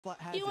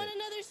You want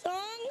another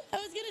song? I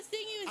was gonna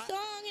sing you a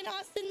song and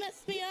Austin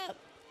messed me up.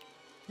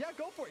 Yeah,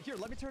 go for it. Here,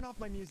 let me turn off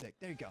my music.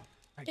 There you go. All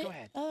right, go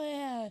ahead. Oh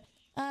yeah.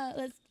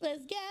 Let's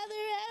gather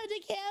around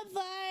the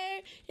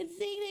campfire and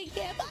sing the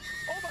campfire.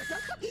 Oh my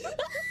god.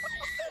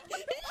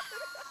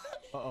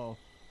 Uh-oh.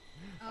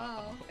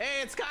 Oh.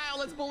 Hey, it's Kyle.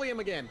 Let's bully him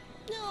again.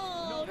 No,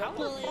 How don't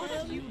the bully fuck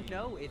him. do you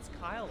know it's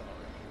Kyle already?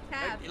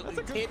 Tab. That's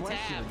a good Hit question.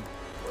 tab.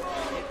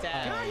 Hit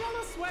tab. God, y'all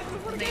are sweating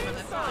before the Name game of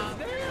the starts. song.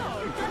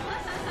 Damn.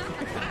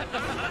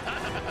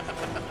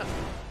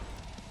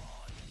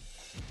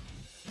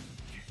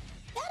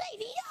 Bad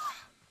idea.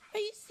 Are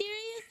you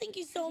serious? Thank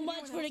you so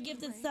much for the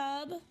gifted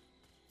sub.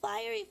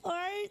 Fiery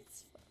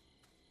farts.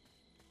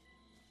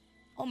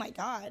 Oh my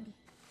god.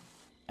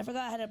 I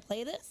forgot how to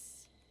play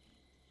this.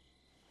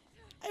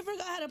 I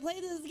forgot how to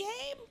play this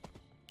game.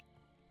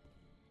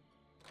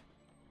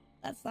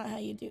 That's not how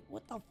you do.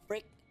 What the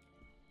frick?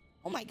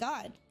 Oh my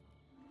god.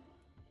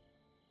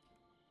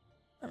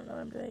 I don't know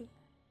what I'm doing.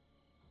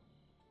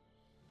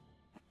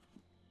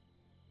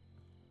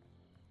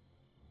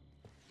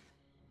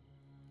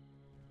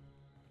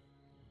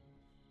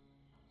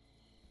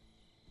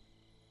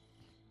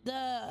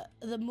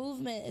 The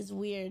movement is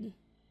weird.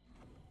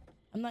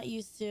 I'm not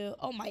used to.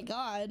 Oh my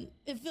god.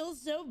 It feels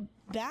so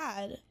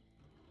bad.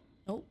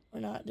 Nope, we're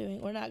not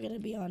gonna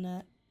be on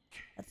that.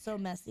 That's so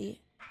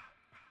messy.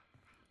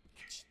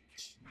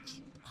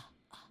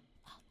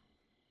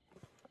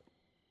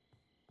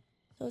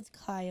 So it's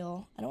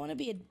Kyle. I don't want to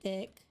be a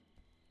dick.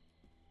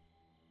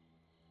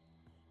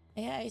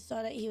 Yeah, I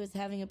saw that he was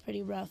having a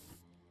pretty rough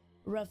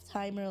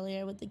time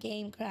earlier with the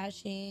game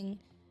crashing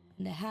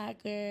and the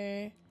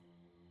hacker.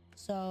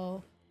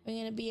 So we're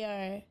gonna be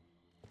in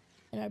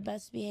our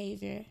best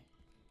behavior.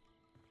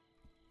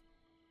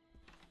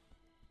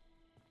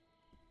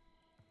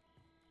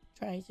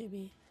 Try to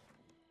be.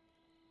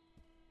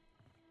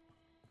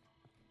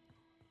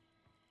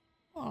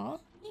 Aw,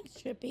 thanks,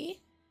 Trippy.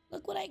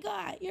 Look what I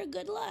got. Your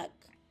good luck.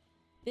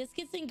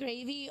 Biscuits and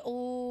gravy.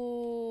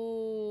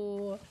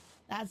 Oh,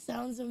 that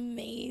sounds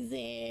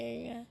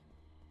amazing.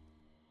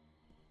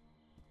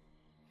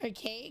 Her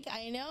cake.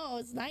 I know.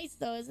 It's nice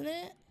though, isn't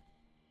it?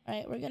 All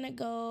right, we're gonna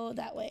go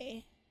that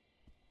way.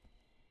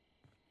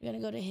 We're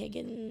gonna go to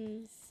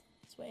Higgins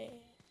this way.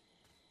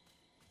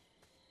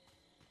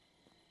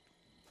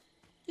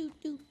 Do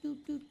do do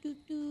do do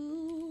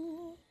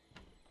do.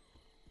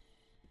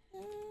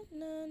 No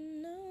no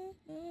no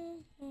no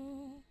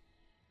no.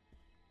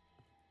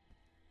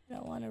 I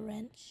don't want a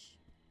wrench.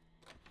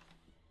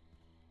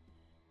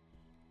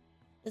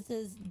 This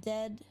is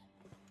dead.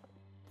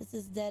 This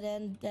is dead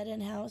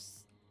end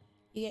house.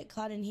 You get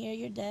caught in here,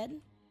 you're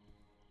dead.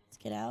 Let's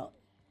get out.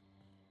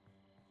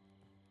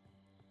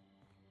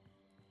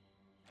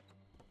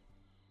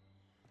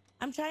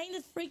 I'm trying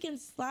to freaking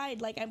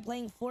slide like I'm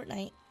playing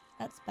Fortnite.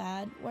 That's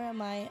bad. Where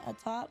am I?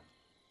 Atop?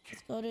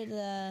 Let's go to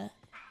the...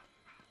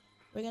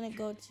 We're gonna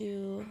go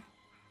to...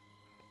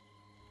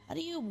 How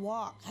do you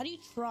walk? How do you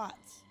trot?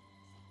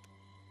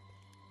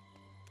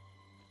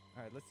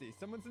 All right, let's see.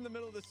 Someone's in the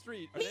middle of the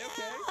street. Are they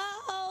okay?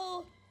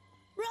 Oh!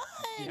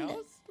 Run!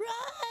 Meows?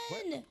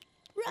 Run!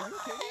 What? Run!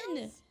 Okay,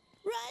 Meows?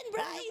 Run,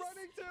 Bryce! Where are you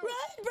running to?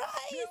 Run,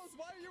 Bryce! Meows,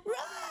 why are you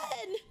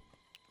Run!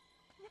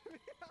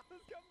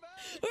 Meows, come back!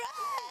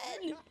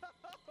 Run!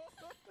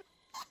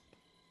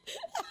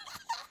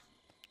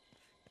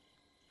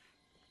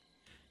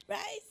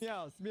 Bryce!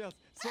 Meows, Meows,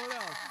 slow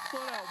down,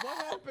 slow down. What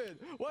happened?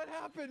 What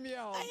happened,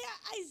 Meows?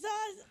 I saw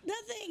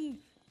nothing.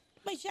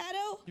 My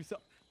shadow.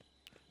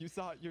 You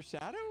saw your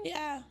shadow?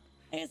 Yeah,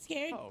 I got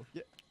scared. Oh,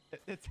 yeah.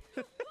 It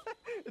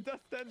does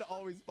tend to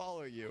always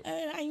follow you.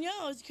 I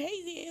know, it's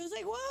crazy. It was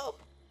like, whoa.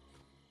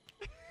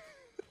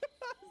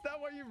 Is that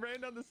why you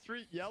ran down the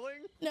street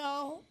yelling?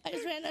 No, I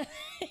just ran.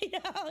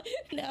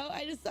 No,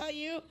 I just saw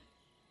you.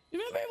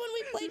 Remember when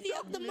we played the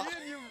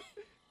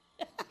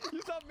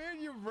You saw me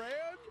and you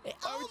ran?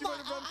 Why would you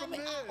want to run from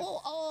this?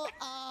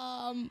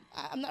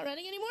 I'm not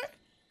running anymore.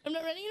 I'm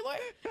not running anymore.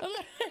 I'm not running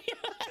anymore.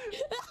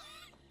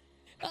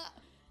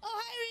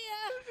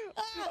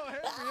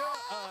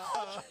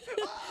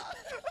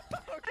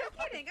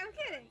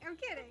 I'm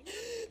kidding.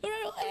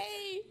 Run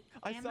away.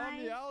 I saw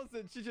Meows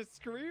and she just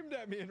screamed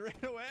at me and ran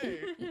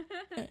away.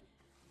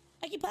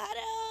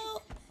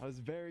 Occupado. I was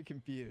very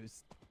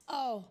confused.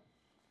 Oh.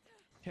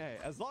 Okay,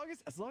 as long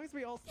as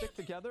we all stick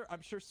together,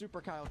 I'm sure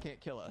Super Kyle can't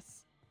kill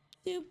us.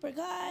 Super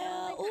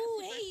Kyle.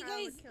 Ooh, hey, you Kyle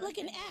guys, would look,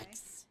 kill an us anyway.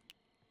 axe.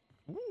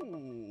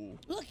 Ooh.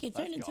 Look, it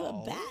turned Let's into a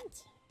go.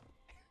 bat.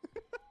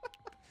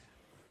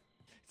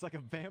 It's like a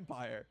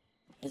vampire.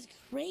 It's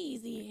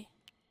crazy.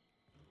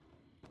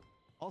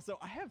 Also,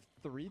 I have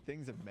 3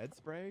 things of med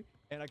spray,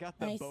 and I got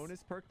the Nice.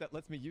 bonus perk that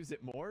lets me use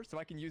it more, so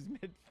I can use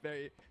med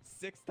spray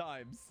 6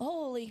 times.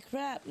 Holy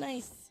crap,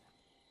 nice.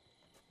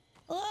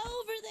 Hello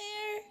over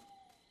there.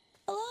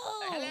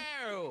 Hello.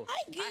 Hello.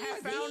 Hi, I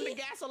have found the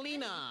Ghoostie.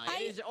 gasolina.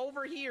 It is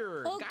over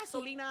here. Okay.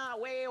 Gasolina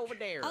way over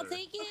there. I'll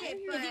take it Okay,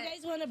 if you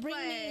guys want to bring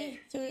me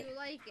Do to. you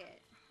like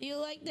it? Do you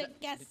like the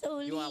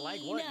gasolina? You want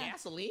like what?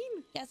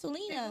 Gasoline? ¿Te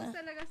Gasolina.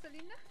 gusta la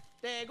gasolina?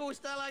 Te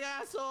gusta la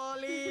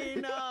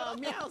gasolina.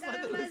 Meows.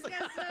 Dame más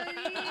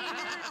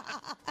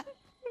gasolina.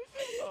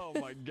 Oh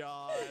my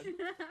god.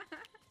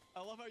 I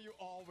love how you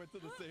all went to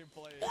the same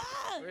place.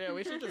 Ah! Yeah,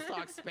 we should just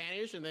talk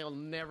Spanish and they'll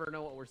never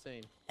know what we're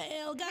saying.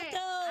 El gato.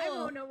 Hey, I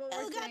won't know what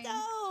El we're saying. gato.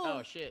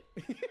 Oh shit.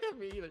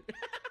 Me either.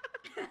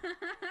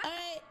 All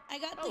right, I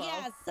got the Hello.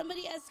 gas.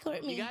 Somebody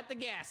escort me. You got the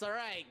gas. All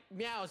right,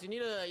 Meows. You need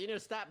to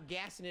stop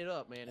gassing it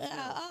up, man. It's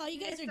Oh, you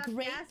guys Hey, are stop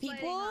great gaslighting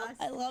people. us.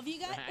 I love you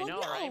guys. I know,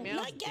 well, no, right, Meows?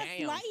 not Damn,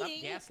 gaslighting. stop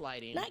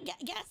gaslighting. Not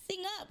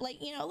gassing up.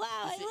 Like, you know, wow,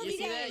 I love you you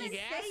see that? guys. You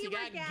gas? Say You were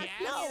got gassing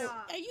gas? it No,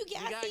 up. are you You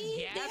gassy? got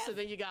They gas have- and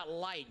then you got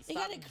light. They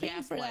Stop got a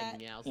cream for that. gaslighting,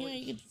 Meows. You know, Look,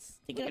 you can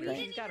stick look it at up her.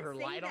 there. She's got her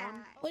Say light that.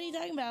 on. What are you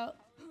talking about?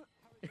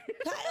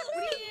 Kyle's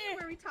What here.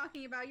 are we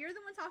talking about? You're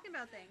the one talking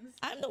about things.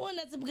 I'm the one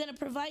that's gonna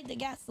provide the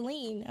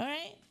gasoline. All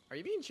right. Are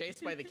you being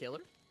chased by the killer?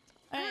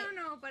 All I right. don't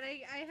know, but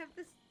I have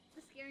the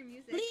scary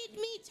music. Lead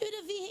me to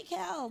the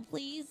vehicle,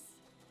 please.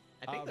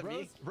 I think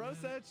the Rose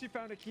said she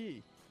found a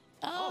key.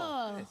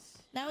 Oh, nice.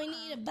 now we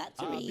need a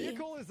battery.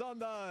 Vehicle is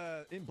on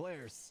in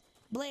Blair's.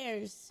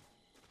 Blair's.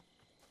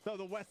 So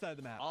the west side of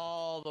the map.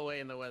 All the way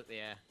in the west.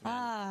 Yeah.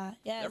 Ah,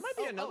 yes. There might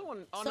be another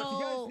one. Oh, So- no.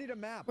 You guys need a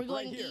map. we're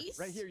going right here. east?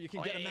 Right here, you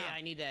can Oh, get yeah, a map. yeah,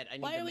 I need that. I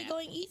need Why the are we map.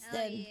 going east Oh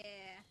then? yeah.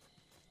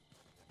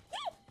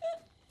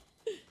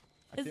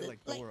 I Is feel it, like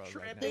like, Dora right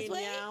now. This Tripping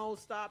way? now.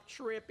 Stop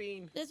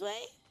tripping. This way?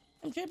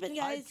 I'm tripping,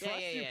 I guys. trust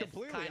you yeah,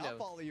 completely. kind I'll of.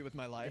 follow you with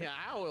my life. Yeah,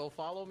 I will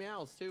follow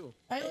Meows too.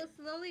 All I right, will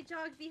slowly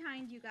jog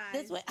behind you guys.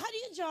 this way. How do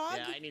you jog?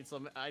 Yeah,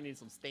 I need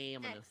some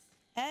stamina. X.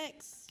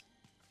 X.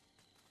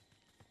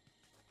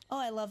 Oh,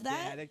 I love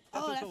that. Yeah, that's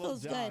Oh, just that a little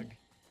feels jog. good.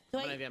 Do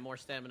I'm gonna I, get more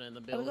stamina in the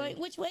are we building. going?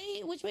 Which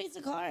way? Which way is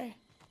the car?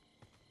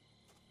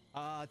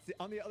 It's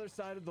on the other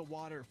side of the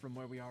water from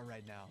where we are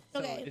right now. So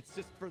Okay. it's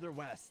just further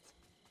west.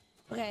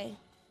 Okay,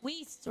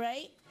 west,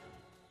 right?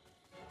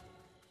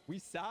 We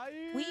side.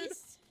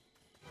 West.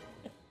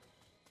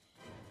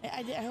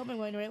 I hope I'm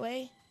going the right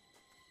way.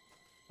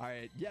 All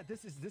right. Yeah,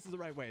 this is the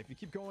right way. If you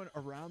keep going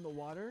around the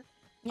water,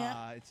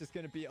 Yeah. it's just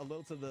gonna be a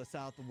little to the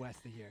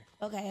southwest of here.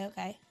 Okay.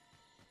 Okay.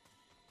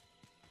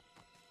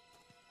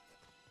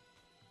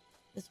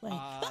 This way. So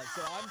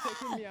I'm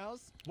taking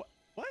Meows. What?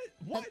 What?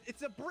 What?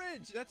 It's a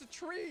bridge. That's a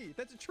tree.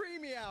 That's a tree,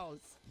 Meows.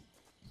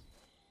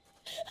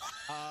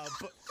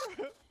 But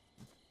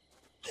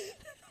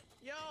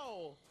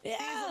Yo!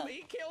 Yeah.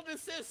 He killed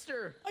his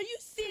sister! Are you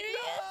serious?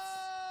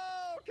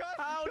 no! God,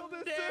 he How killed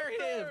his dare him.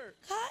 sister.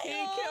 Kyle.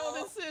 He killed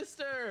his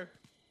sister!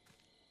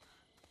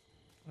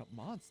 What a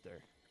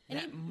monster. And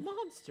That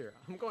monster!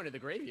 I'm going to the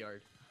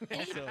graveyard.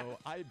 Also,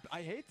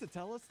 I hate to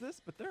tell us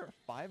this, but there are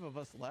 5 of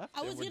us left.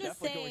 I was and we're gonna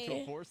definitely going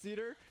to say- a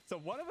 4-seater. So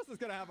one of us is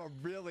gonna have a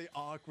really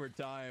awkward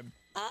time.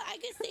 I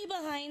could stay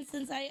behind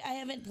since I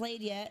haven't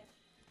played yet.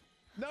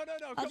 No,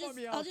 come just- on,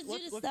 Meows. I'll just do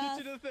let's the let's stuff.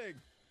 get you to the thing.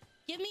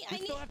 Give me. We I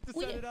need. still have to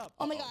we set need- it up.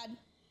 Oh my Uh-oh. god.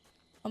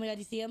 Oh my god.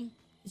 You see him?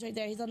 He's right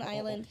there. He's on the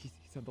island. He's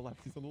on the left.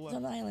 He's on the He's left.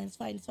 on the island. It's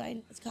fine. It's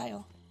fine. It's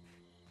Kyle.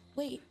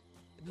 Wait.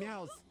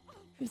 Meows.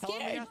 I'm Tell him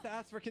he scared. has to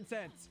ask for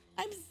consent.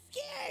 I'm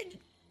scared.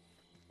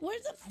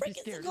 Where's the Don't be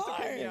freaking scared. It's car?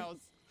 okay, Meows.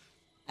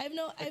 I have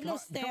no. I have no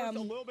The car's a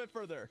stam. little bit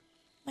further.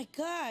 My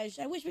gosh.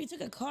 I wish we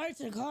took a car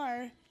to the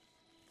car.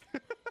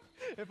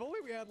 If only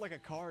we had like a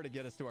car to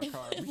get us to our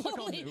car. We If should call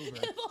an only, Uber.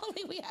 if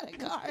only we had a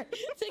car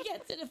to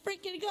get to the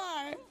freaking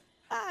car.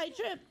 Ah, I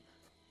tripped.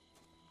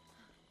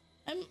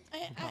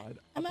 God.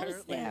 I'm out of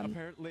stam.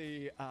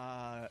 Apparently,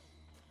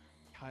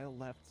 Kyle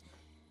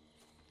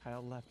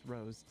left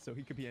Rose, so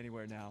he could be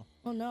anywhere now.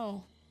 Oh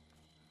no.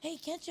 Hey,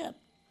 ketchup.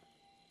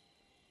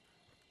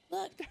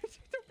 Look.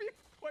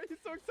 Why are you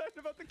so excited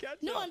about the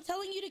ketchup? No, I'm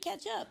telling you to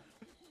catch up.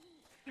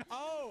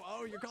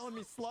 Oh, you're calling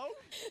me slow?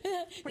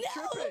 No. tripping.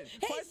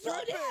 Hey, Quit slow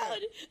tripping. down.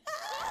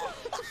 Ah!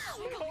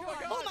 Oh my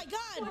God. Oh my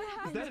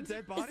god. Is that a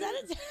dead body? Is that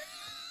a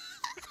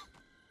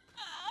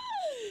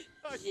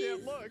I She's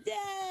can't look.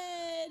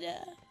 dead.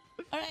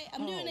 All right,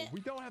 I'm doing it. We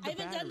don't have I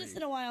the haven't done this battery.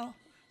 in a while.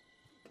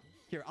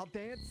 Here, I'll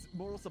dance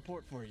moral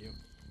support for you.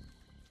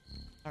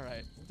 All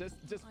right, just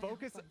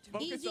focus on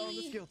the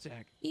Easy. skill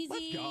check. Easy.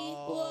 Let's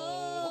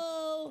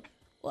go.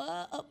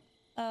 Whoa.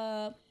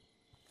 Whoa.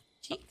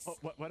 Cheeks. Oh,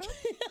 what? Let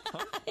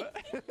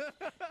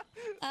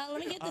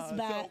me get this So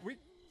bat.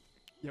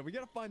 we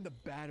gotta find the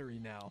battery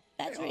now.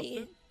 Hey, Battery.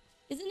 Austin.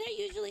 Isn't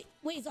there usually?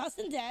 Wait, is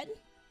Austin dead?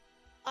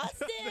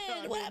 Austin,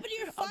 I what mean, happened to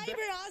your I'm fiber,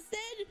 dead.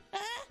 Austin?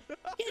 Huh?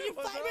 Yeah, your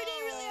What's fiber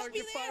didn't really wrong? help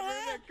you Your there, fiber huh?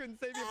 internet couldn't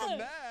save you Oh, from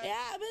that.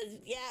 Yeah,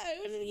 but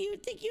yeah, you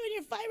take you and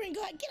your fiber and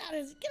go out. Get out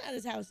of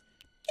his house.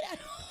 Get out.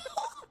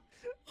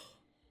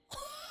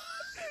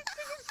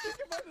 Kick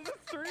him out of the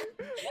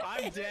street.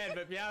 I'm dead,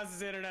 but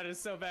Meows' internet is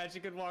so bad she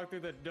could walk through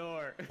the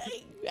door.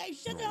 I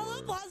shut it all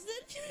up,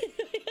 Austin.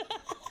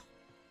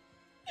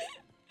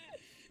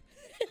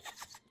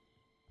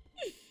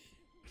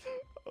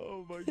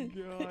 Oh my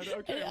God.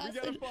 Okay, And we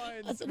gotta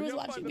find. Austin we was gotta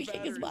watching find me the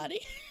kick his battery.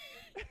 body.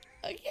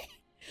 Okay.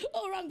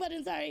 Oh, wrong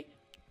button. Sorry.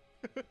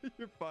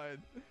 You're fine.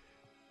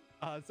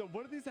 So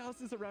one of these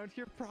houses around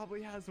here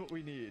probably has what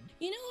we need.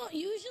 You know,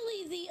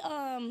 usually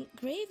the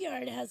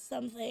graveyard has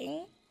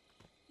something.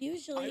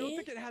 Usually. I don't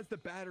think it has the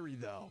battery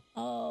though.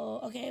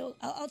 Oh, okay. Well,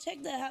 I'll check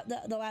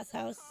the last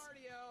house.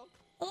 Cardio.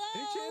 Hello?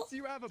 Any chance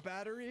you have a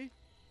battery?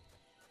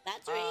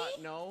 Battery?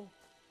 No.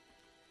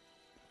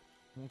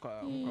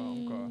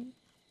 Okay.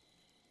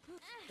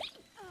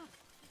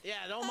 Yeah,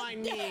 don't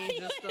mind me.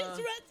 Just It's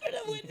right through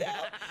the window.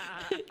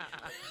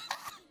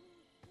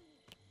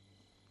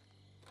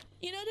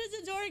 You know,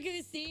 there's a door,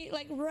 Ghoostie,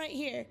 like right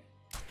here.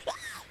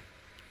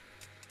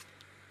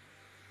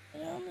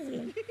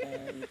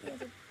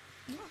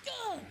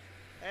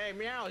 Hey,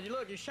 meow! You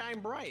look, you shine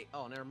bright.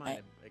 Oh, never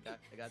mind. I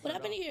got What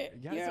happened here?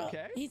 You guys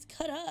okay? He's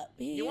cut up.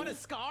 You want a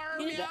scar,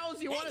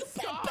 meows? You want a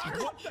scar?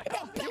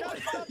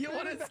 You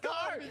want a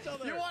scar?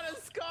 You want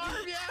a scar,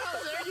 meows?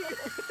 There you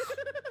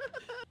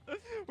go.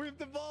 We've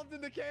devolved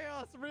into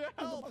chaos. Real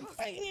help.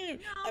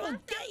 I will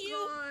get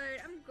you.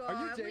 I'm good. Are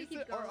you We keep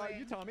Jason or are going.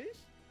 you Tommy?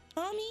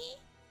 Tommy?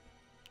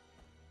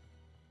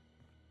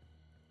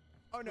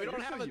 Oh no, We don't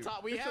you're have still a you.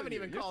 Tommy. We You're still haven't you.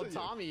 even You're called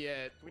still you. Tommy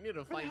yet. We need to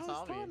Where the find hell is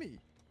Tommy. Tommy?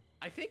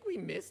 I think we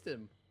missed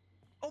him.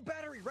 Oh,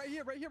 battery right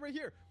here, right here, right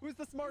here. Who's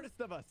the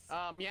smartest of us?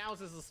 Meows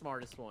is the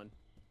smartest one.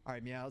 All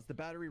right, meows. The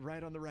battery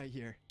right on the right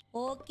here.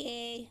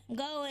 Okay, I'm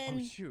going.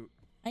 Oh shoot.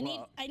 I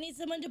Well, need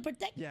someone to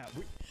protect. Yeah,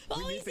 we Oh,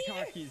 need he's the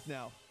car here. keys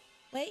now.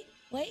 Wait.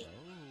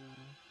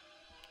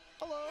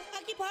 Hello.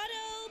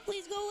 Occupado,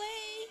 please go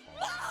away.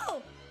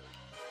 Oh!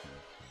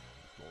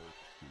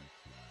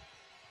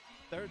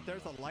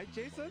 There's a light,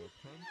 Jason. Does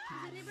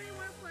anybody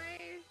want to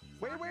play?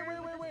 Wait. soccer with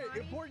this body?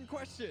 Important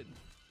question.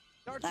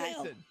 Dark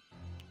Kyle. Jason.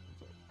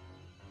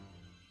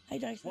 Hi,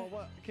 Darcy. Well,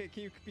 what? Okay,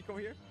 can you peek over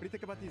here? What do you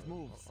think about these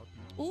moves?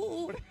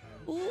 Ooh. What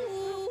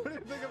Ooh. do you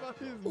think about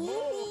these moves?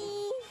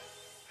 Ooh.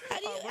 How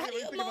do What do you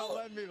you think about emote?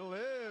 letting me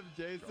live,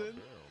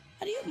 Jason?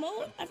 How do you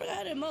emote? I forgot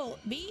how to emote.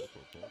 B?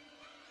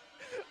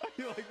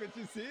 You like what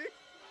you see?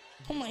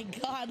 Oh my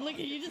god, look at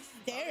you just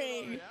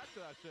staring. React to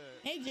that shit.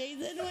 Hey,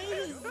 Jason, why are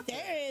you just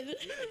staring?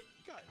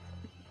 God.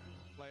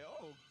 Like,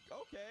 oh,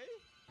 okay.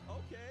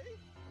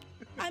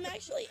 I'm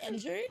actually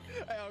injured.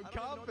 Hey, I'm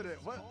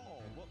confident. What?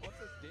 What's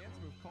this dance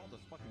move called?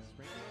 This fucking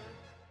sprinkler?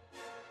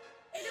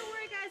 Hey, don't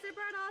worry, guys. I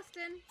brought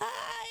Austin.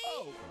 Hi.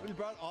 Oh, you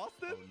brought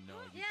Austin? Oh no,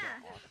 you Yeah.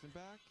 got Austin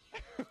back?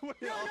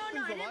 Wait, No, I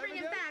Austin's didn't alive bring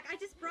him again? back. I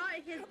just brought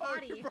his Oh,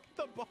 body. you brought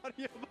the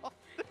body of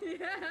Austin.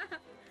 Yeah.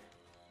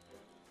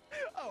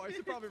 Oh, I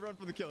should probably run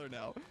from the killer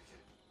now.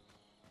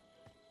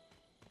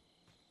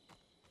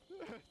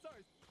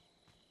 Sorry.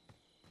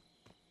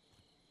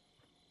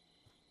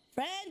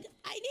 Friend,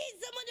 I need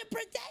someone to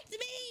protect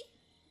me.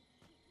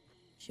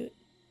 Shoot.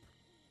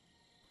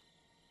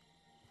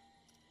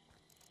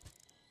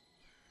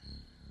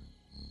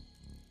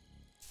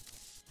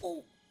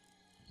 Oh.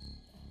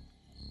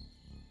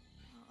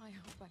 I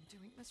hope I'm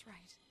doing this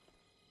right.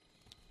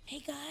 Hey,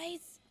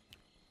 guys.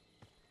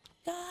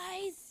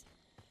 Guys.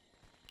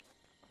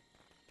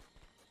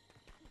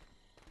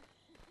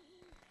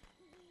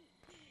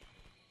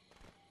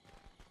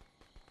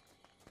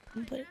 I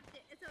grabbed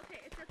it. It's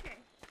okay. It's okay.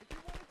 If you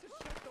wanted to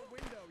shut the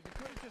window, you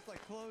could have just like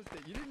closed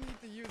it. You didn't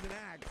need to use an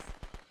axe.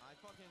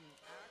 Fucking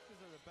axes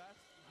are the best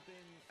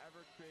thing ever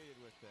created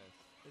with this.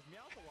 Is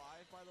Meowth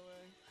alive, by the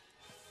way?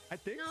 I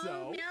think No,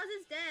 so. Meows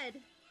is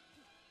dead.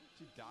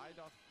 She died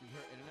off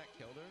her internet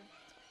killed her?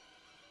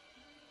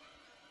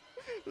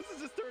 This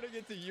is just turning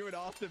into you and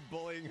Austin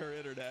bullying her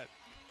internet.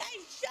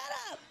 Hey, shut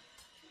up.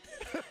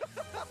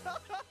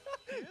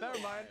 Never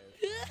mind.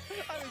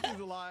 I think she's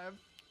alive.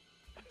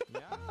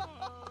 Meow.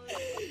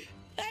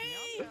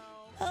 Hey.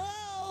 Meow.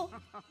 Hello.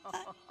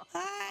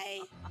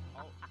 Hi.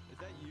 Oh, is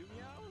that you,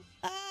 Meows?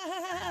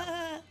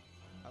 I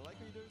like what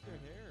you do with your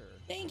hair.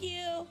 Thank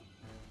you.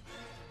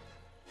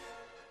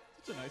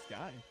 Such a nice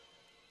guy.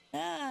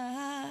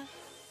 Ah.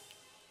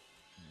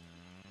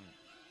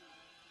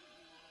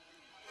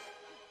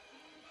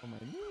 Oh my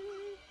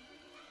knee.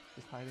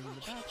 Just hiding in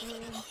the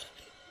bathroom.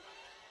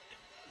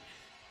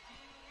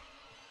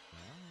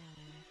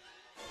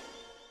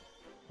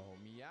 Oh,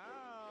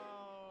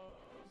 Meows.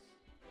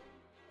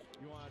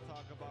 You want to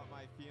talk about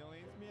my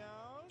feelings,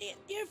 Meows?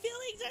 Your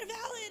feelings are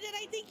valid, and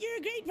I think you're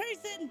a great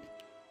person.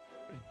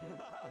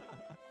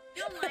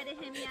 Don't lie to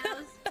him,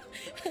 Meows.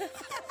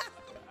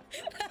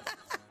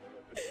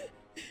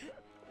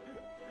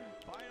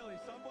 Finally,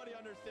 somebody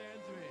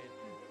understands me.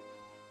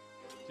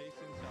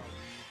 Jason shall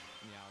leave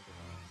Meows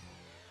alone.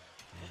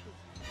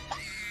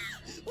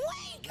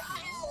 Wait,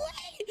 Kyle,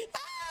 wait!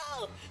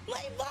 Ow!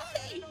 My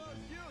body! No,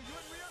 it's you. You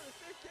and Ria are the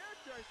same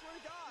character. I swear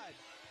to God.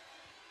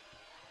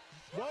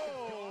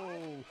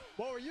 Whoa!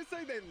 Whoa, are you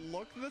saying they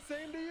look the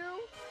same to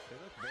you? They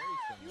look very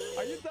similar.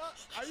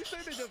 Are you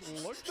saying they just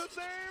look the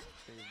same?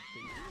 They do.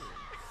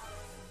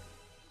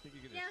 Think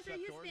you could Meows, are shut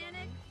you doors on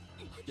Hispanic?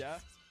 them? Yeah.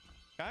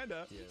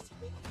 Kinda. She is.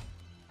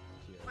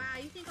 Wow,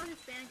 you think all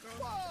Hispanic girls are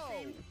the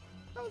Whoa! same?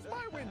 That was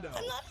my window.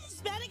 I'm not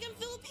Hispanic, I'm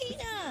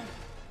Filipina.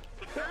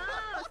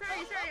 Oh,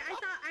 sorry. I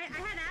thought I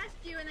had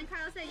asked you, and then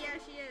Kyle said, yeah,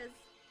 she is.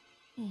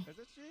 Is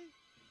it she?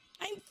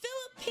 I'm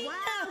Filipina.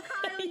 Wow,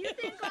 Kyle, you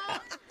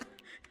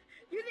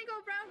think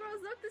all brown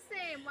girls look the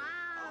same? Wow.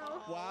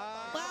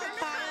 Wow. Wow, She's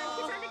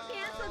Kyle. trying to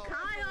cancel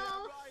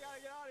Kyle. I gotta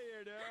get out of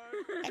here,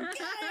 dude. I got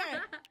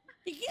her.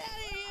 You get out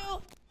of here,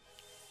 you.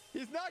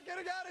 He's not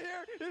getting out of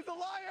here. He's a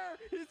liar.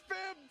 He's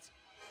fibbed.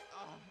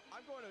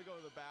 I'm going to go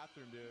to the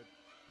bathroom, dude.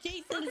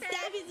 Jason,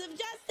 stabbies of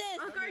justice.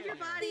 I'll guard your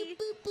body.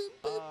 Boop, boop,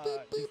 boop,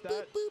 boop, Is boop,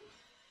 that? boop.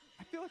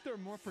 I feel like there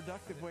are more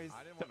productive ways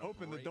I didn't to wanna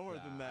open the break door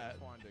than I that.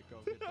 just wanted to go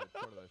get the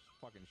sort of the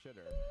fucking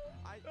shitter.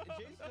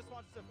 Jason just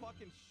wants to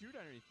fucking shoot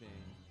anything.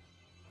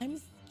 I'm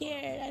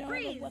scared. I don't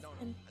Freeze. have a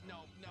weapon.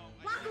 No.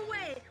 Walk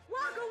away.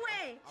 Walk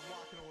away. I'm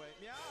walking away.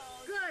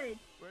 Meow. Good.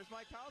 Where's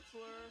my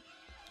counselor?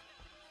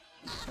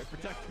 Hey,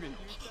 protect me.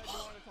 You said you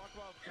want to talk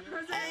about I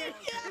feelings.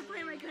 didn't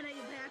point my gun at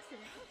you by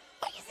accident.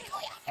 Why is he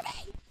going after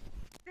me?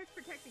 That's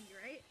protecting you,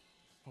 right?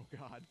 Oh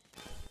God.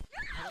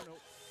 I don't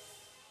know.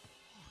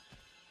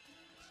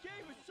 This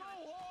game is so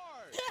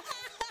hard.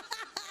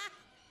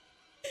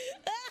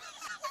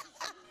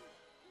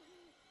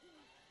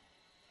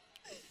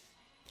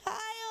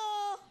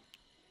 Kyle!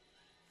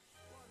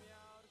 What,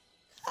 Meows?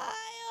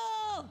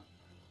 Kyle!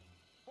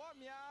 What,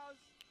 Meows?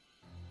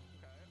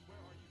 Okay, where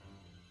are you?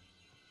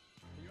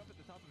 Are you up at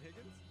the top of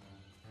Higgins?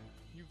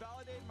 You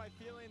validated my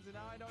feelings, and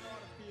now I don't know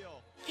how to feel.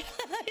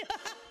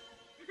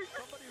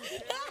 Somebody who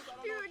cares, I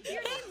don't know Do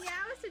you need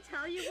Meows to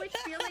tell you which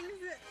feelings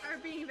are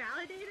being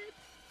validated?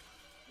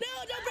 No,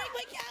 don't break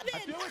my I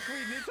cabin!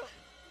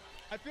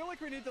 feel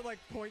like we need to like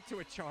point to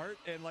a chart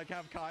and like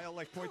have Kyle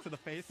like point to the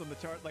face on the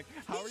chart. Like,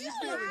 how are you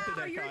feeling Wow,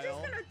 today, you're Kyle?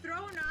 just gonna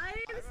throw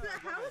knives? I'm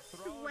How gonna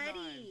throw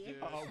sweaty. knives, dude.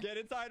 Oh, get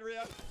inside,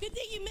 Ria. Good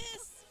thing you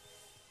missed.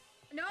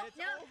 No, It's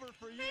no. over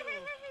for you. Hey,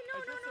 no,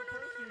 Is this the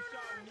person who no.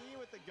 shot me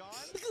with the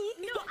gun?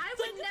 No, I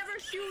would never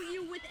shoot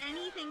you with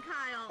anything,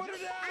 Kyle. Put her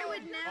down. I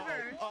would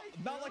never.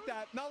 Not like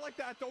that. Not like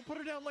that. Don't put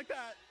her down like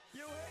that.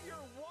 You hit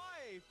your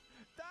wife.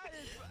 That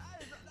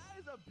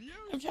is abuse.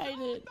 I'm trying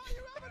to.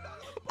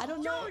 I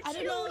don't know. I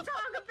don't You know.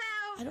 talk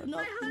about I don't know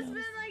my if he husband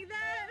knows. like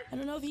that. I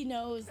don't know if he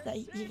knows that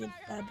he can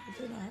stab us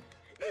or not.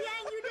 Yeah,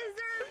 you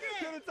deserved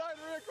Get it. inside,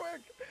 Ria,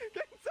 quick.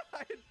 Get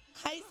inside.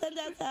 Hi,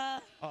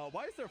 Sandata.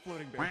 Why is there a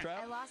floating bear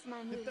trap? I lost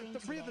my mood ring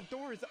Ria, the today.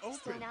 door is Still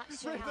open. not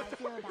sure how I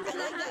feel about I like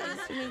it. that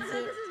instrument This too.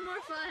 is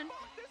more fun.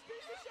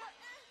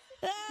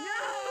 Ah,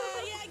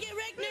 yeah, get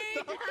wrecked, nerd.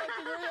 Stop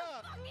touching Ria.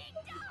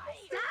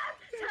 Stop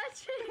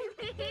touching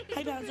me.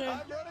 Hi, Bouncer.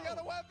 I'm running out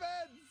of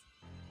weapons.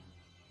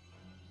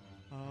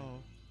 Oh,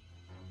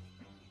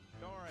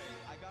 Don't worry,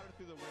 I got her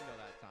through the window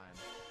that time.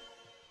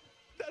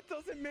 that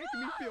doesn't make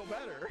me feel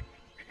better.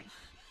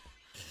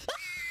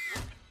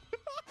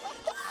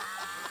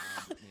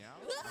 Meow?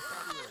 I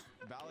thought you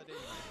were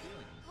validating my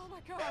feelings. Oh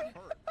my god. That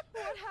hurt.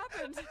 What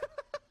happened?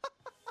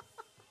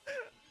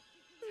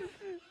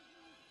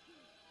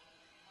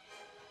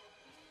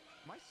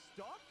 Am I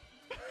stuck?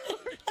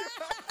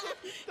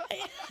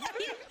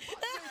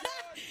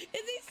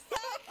 Is he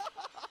stuck?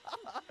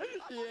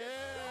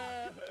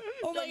 Yeah.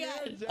 Oh my Come here,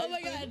 god. Oh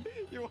my Jason. god.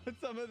 You want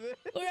some of this?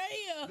 Where are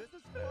you? This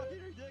is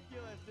fucking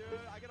ridiculous, dude.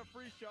 I get a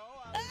free show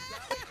out of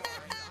that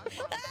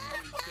part. I'm not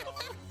a free show.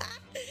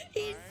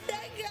 He's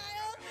stuck,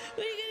 Kyle.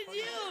 What are you gonna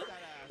do?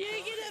 You're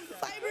gonna get a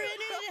fiber in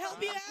it to help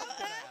you out?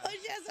 Huh? Or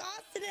just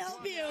Austin to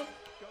help you?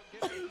 Go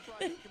get this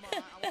right. Come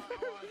on. I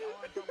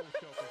want a double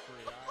show for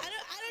free, I alright?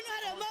 don't know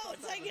how to emote,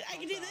 so I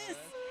can do this.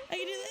 I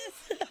can do this.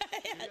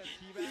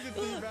 You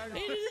teabag?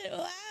 He did it.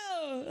 Wow.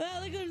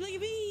 Wow, look at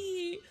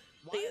me.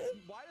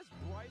 Why does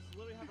Bryce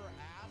literally have her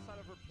ass out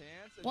of her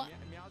pants and What?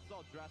 Meows is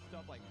all dressed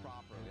up like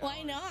proper?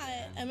 Why not?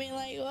 I mean,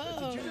 like,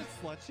 whoa. Did you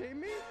just slut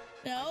shame me?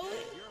 No.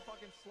 You're a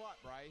fucking slut,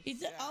 Bryce.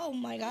 He's Yeah. oh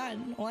my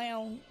god.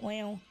 Wow.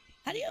 Wow.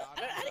 How do you,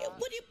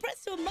 what do you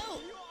press to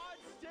emote? You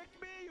unstick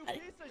me, you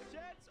piece of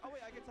shit! Oh wait,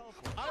 I can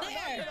teleport. I'm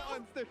There. not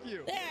gonna unstick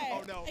you. There.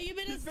 Oh no. Are you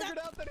been He's stuck? figured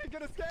out that he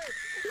can escape.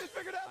 He's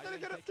figured out that he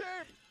can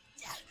escape.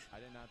 I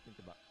did not think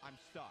about. I'm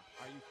stuck.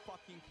 Are you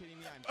fucking kidding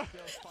me? I'm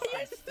still You're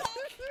fucking stuck.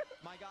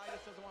 My guy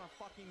just doesn't want to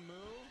fucking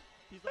move.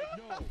 He's like,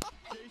 no,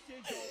 Jason,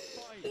 don't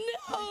fight.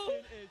 No.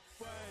 Jason is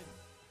friends.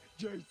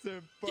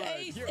 Jason, fine.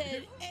 Jason, Here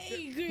a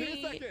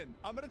angry. second.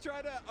 I'm gonna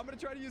try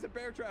to use a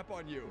bear trap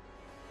on you.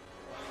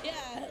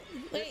 Yeah.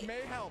 It Wait.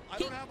 may help. I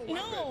don't have a weapon.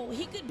 No,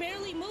 he could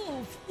barely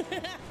move.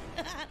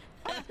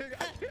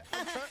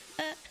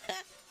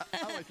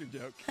 I like your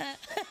joke.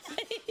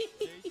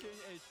 Jason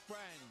is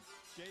friends.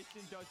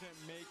 Jason doesn't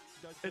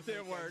It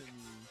didn't make work.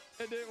 enemies.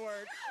 It didn't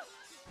work.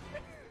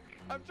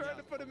 I'm trying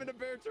to put him in a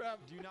bear trap.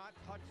 Do not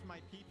touch my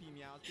pee-pee,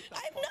 Meows. Get the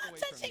I'm fuck not away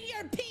from touching me.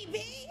 your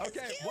PB.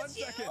 Okay, Excuse 1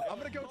 second. you. I'm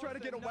gonna go try to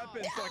get a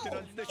weapon so I can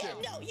unstick him.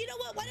 No, you know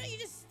what? Why don't you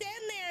just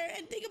stand there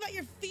and think about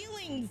your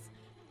feelings,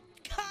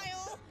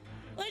 Kyle?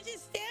 Why don't you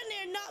stand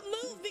there and not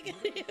move because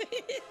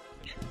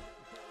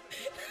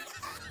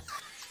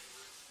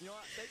You know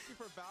what? Thank you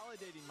for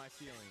validating my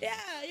feelings.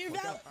 yeah, you're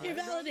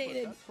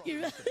validated.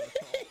 You're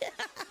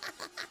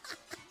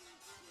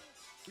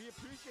We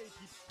appreciate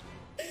you.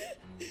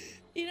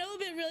 You know, it would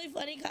be really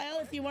funny, Kyle,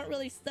 if you weren't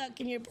really stuck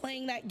and you're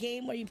playing that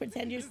game where you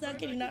pretend you're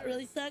stuck and you're not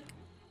really stuck.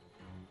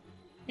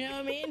 You know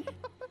what I mean?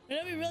 You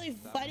know, it'd be really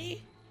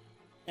funny.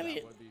 I mean,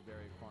 That would be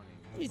very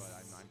funny, but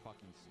I'm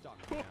fucking stuck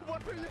now.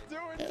 What are you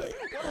doing?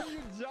 Why are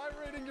you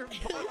gyrating your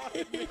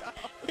butt?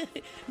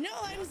 no,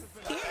 I'm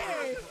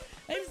scared.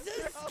 I'm so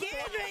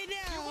scared right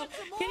now.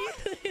 Can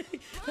you?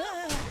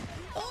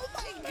 Oh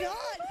my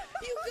god,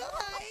 you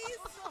guys!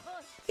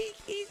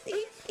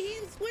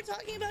 We're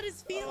talking about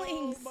his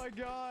feelings. Oh my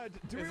god.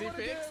 Is he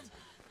fixed?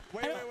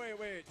 Wait.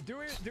 Do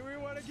we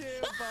want to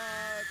give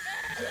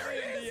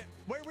Jillian the?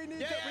 Wait, we need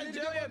to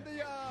give him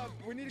the.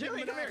 We need to give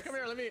him Jillian, come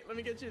here. Let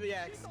me get you the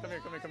axe. Come here.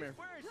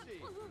 Where is she?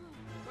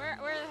 Where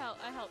the hell?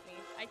 Help me.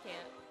 I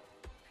can't.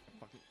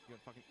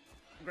 Fucking.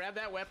 Grab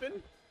that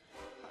weapon.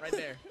 Right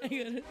there. I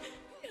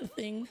got a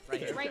thing. Right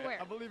here. Right where?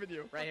 I believe in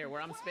you. Right here.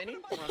 Where I'm spinning.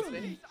 Where I'm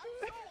spinning.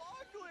 I'm so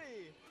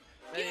ugly.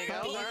 There you go.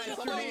 All right. Just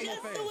Look at me.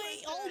 the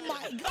way. Oh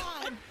my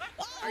god.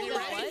 Oh Are you my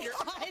ready?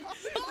 God.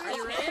 Are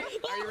you ready?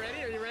 Are you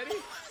ready? Are you ready?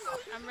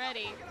 I'm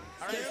ready.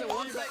 All right. So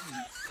once I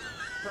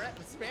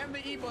spam the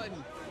E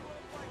button.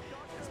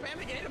 Spam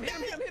the hit him. Oh,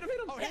 hit him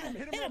real quick.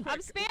 I'm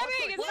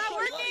spamming. It's not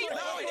working.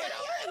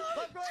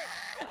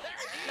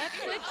 Let's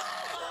switch.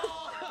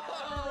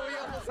 Oh, we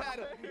almost had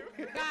him.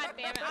 God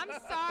damn it. I'm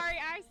sorry.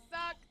 I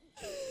suck.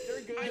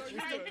 You're good. I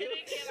tried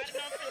hitting him. I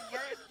don't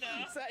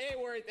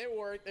know if it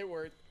worked though. It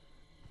worked.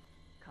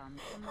 Come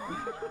to mommy.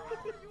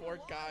 Poor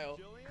Kyle.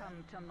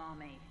 Come to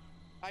mommy.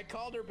 I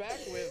called her back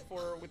with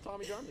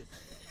Tommy Jarvis.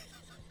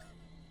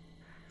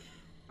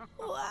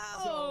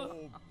 Wow.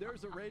 So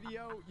there's a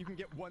radio. You can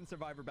get one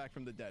survivor back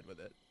from the dead with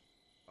it.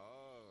 Oh.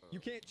 You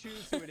can't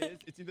choose who it is.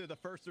 It's either the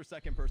first or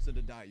second person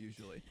to die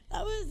usually.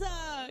 That was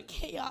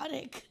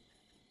chaotic.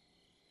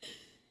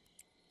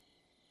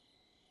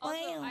 Also,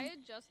 Wow. I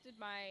adjusted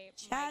my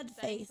Chad mic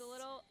settings face. a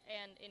little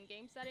and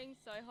in-game settings,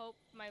 so I hope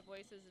my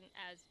voice isn't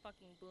as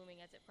fucking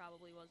booming as it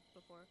probably was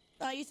before.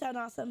 Oh, you sound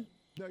awesome.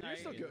 No, you're Alright,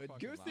 still you're good.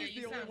 fucking Goosey's loud. Yeah, the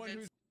you only sound one good.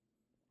 who's.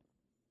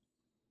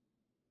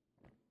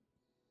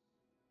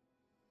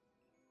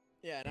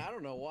 Yeah, and I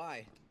don't know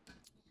why.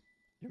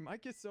 Your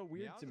mic is so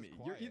weird Meows to is me.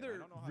 quiet. You're I either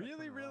don't know how to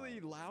really, turn her really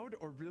off. loud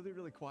or really,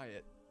 really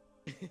quiet.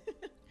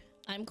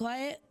 I'm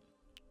quiet.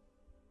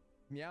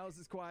 Meows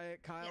is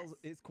quiet. Kyle's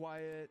is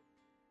quiet.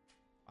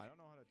 I don't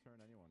know how to turn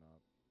anyone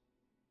up.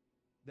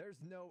 There's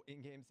no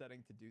in-game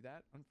setting to do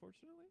that,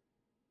 unfortunately.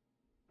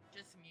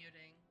 Just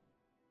muting.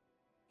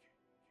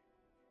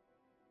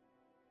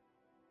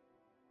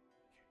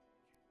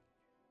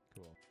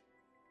 Cool.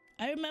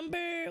 I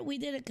remember we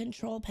did a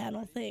control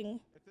panel thing.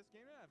 If this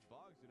game didn't have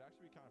bugs, it'd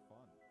actually be kind of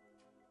fun.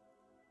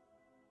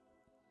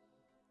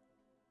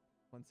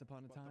 Once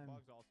upon a But the time.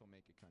 bugs also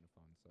make it kind of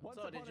fun. So. Once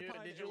So upon a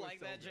time, did it you was like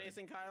so that, good.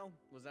 Jason, Kyle?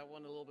 Was that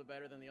one a little bit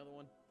better than the other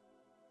one?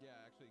 Yeah,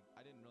 actually,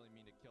 I didn't really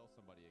mean to kill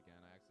somebody again.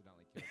 I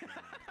accidentally killed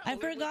someone. I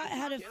forgot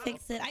how to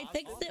fix it. I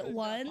fixed it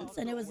once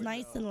and it was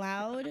nice and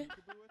loud,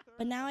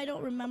 but now I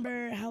don't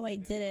remember how I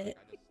did it.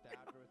 I just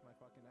stabbed her with my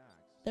fucking axe.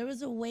 There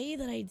was a way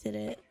that I did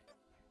it. I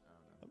don't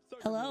know. I'm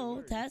starting to really Hello,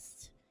 worry.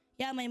 test.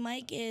 Yeah, my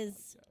mic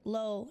is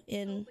low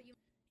in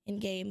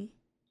game.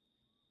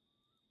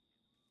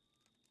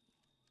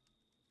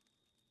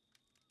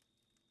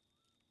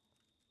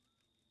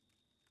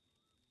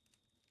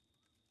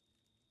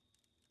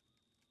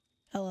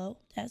 Hello,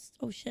 test.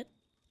 Oh shit.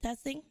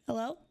 Testing.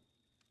 Hello?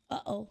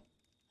 Uh-oh.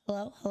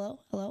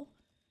 Hello?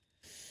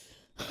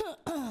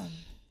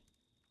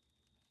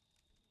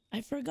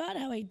 I forgot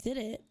how I did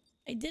it.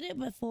 I did it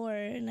before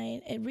and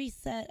it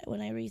reset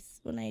when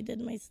I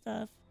did my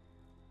stuff.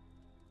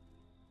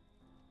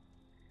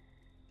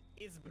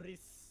 Is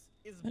Bryce?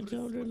 I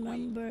don't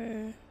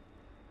remember.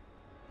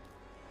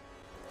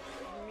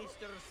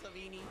 Mr.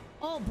 Savini.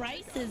 Oh,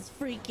 Bryce is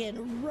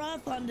freaking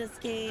rough on this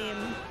game.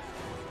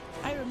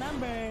 I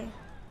remember.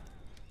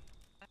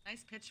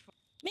 Nice pitch for.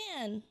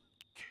 Man,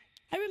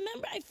 I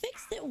remember I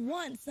fixed it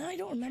once. Now I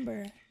don't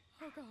remember.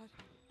 Oh god,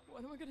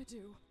 what am I gonna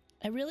do?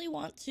 I really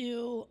want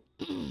to.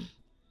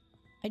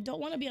 I don't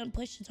want to be on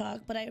push to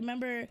talk, but I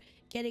remember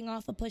getting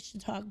off a push to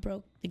talk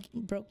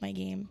broke my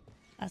game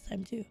last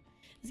time too.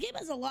 This game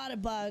has a lot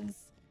of bugs.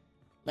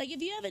 Like if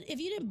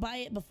you didn't buy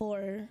it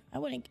before, I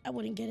wouldn't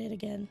get it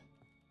again.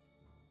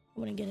 I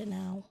wouldn't get it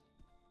now.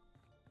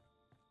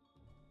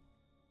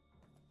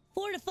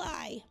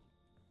 Fortify.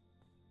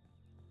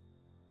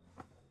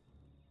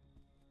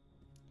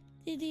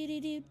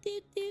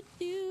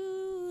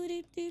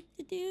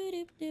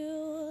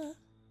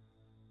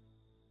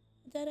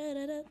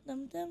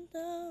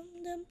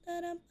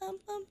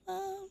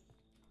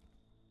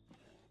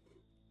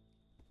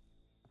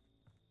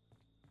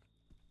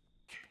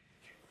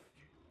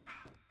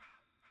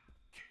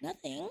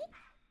 Nothing.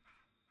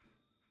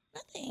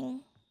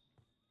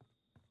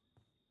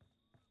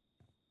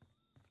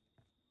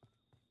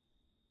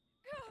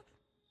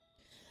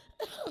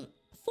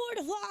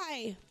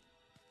 Fortify.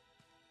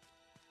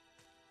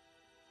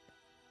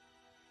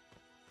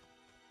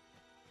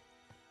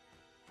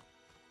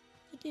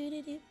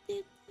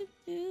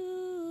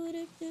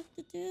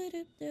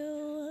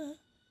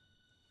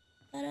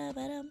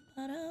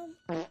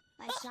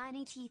 My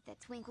shiny teeth that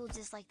twinkle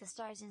just like the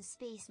stars in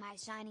space. My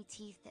shiny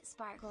teeth that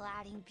sparkle,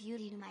 adding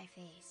beauty to my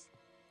face.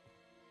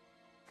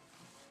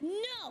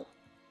 No.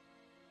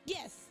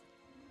 Yes.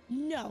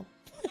 No.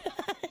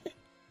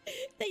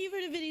 Thank you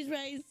for the videos,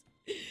 Bryce.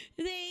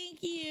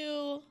 Thank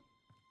you.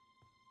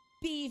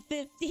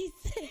 B56.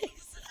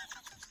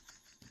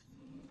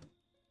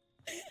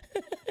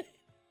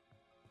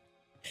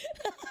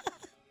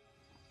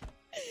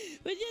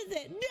 Which is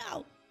it?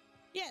 No.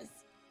 Yes.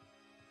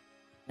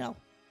 No.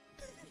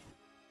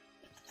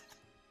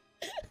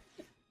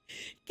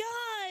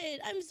 God,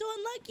 I'm so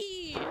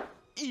unlucky.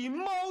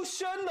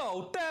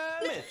 Emotional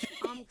damage.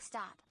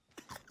 Stop.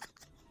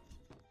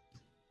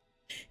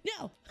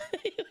 No.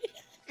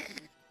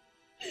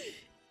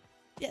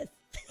 Yes.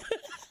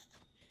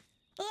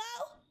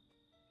 Hello?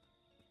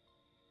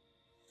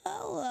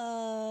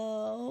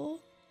 Hello?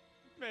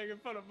 Making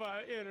fun of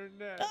my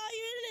internet. Oh,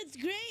 your internet's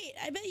great.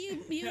 I bet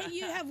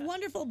you have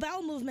wonderful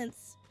bowel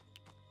movements.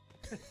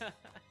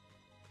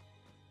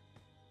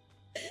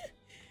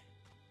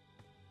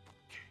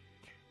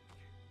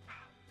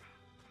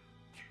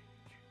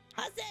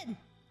 Austin!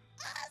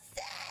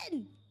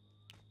 Austin!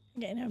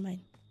 Okay, never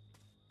mind.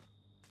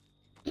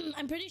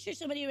 I'm pretty sure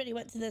somebody already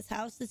went to this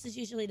house. This is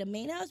usually the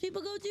main house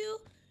people go to.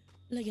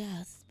 Look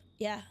at us.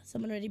 Yeah,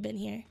 someone already been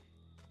here.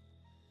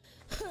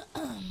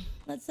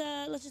 Let's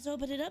just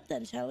open it up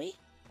then, shall we?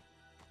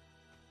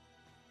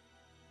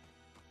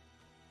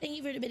 Thank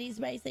you for the biddies,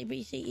 Bryce. I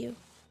appreciate you.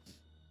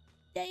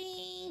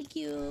 Thank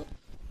you.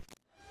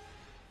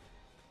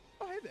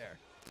 Oh, hey there.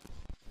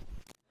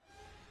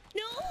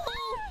 No!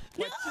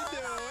 What you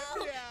doing?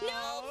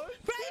 No!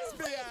 Bryce,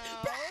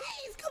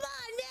 Bryce! Come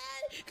on,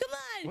 man! Come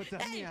on! What's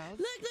up, hey, Meeeows?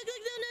 look!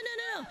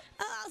 No!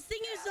 I'll sing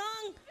you a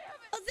song.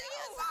 I'll sing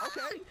you a song.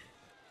 Okay.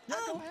 Yeah,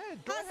 go ahead.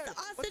 Go ahead. What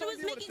Austin song was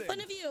do you wanna making sing? fun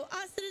of you.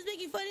 Austin was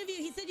making fun of you.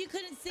 He said you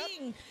couldn't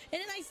sing, and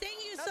then I sang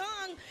you a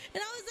song,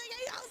 and I was like,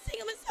 I'll sing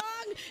him a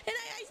song, and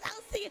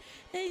I'll sing it.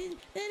 And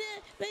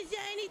my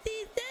shiny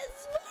teeth that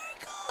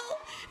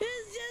sparkle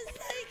is just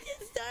like the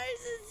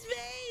stars in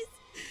space.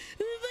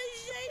 My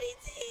shiny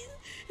teeth,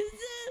 it's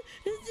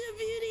a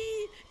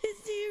beauty.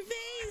 It's to your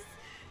face.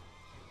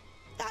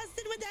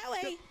 Austin went that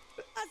way.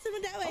 Austin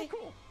went that way. Oh,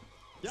 cool.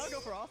 Yeah, I'll go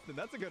for Austin.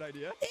 That's a good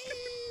idea.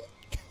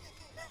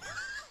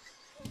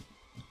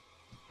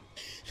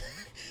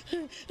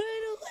 Run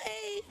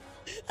away!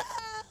 Oh.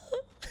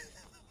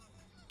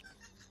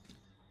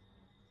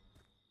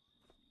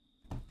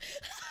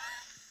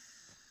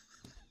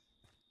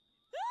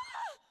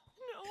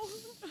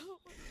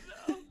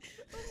 No.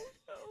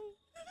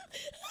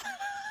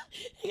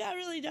 It got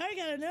really dark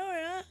out of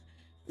nowhere, huh?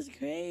 It's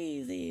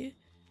crazy.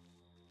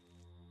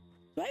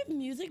 Do I have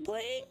music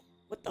playing?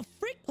 What the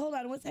frick? Hold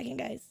on 1 second,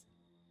 guys.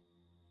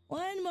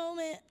 One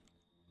moment.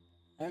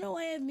 I don't know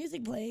why I have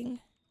music playing.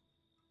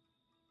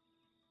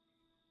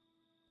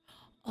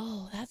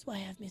 Oh, that's why I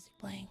have music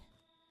playing.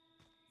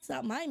 It's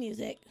not my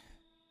music.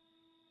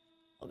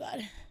 Oh,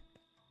 God.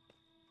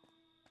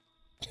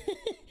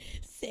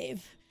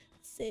 Save.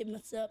 Save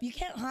myself. You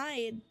can't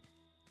hide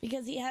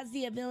because he has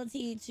the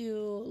ability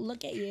to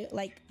look at you.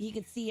 Like, he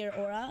could see your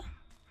aura.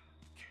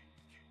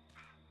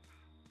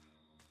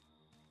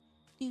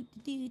 Do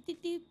do do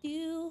do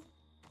do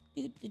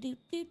do do do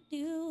do do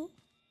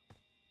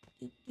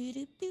do do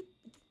do do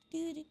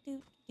do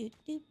do do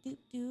do do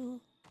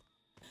do.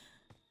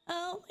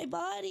 Oh, my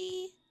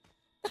body.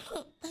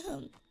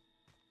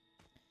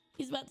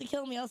 He's about to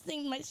kill me. I'll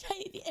sing my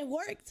shiny. It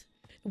worked.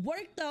 It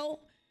worked though.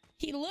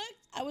 He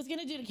looked. I was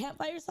gonna do the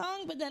campfire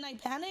song, but then I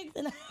panicked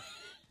and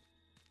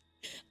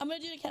I'm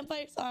gonna do the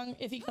campfire song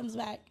if he comes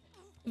back.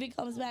 If he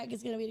comes back,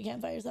 it's gonna be the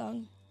campfire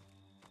song.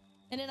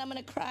 And then I'm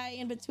gonna cry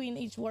in between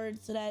each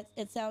word so that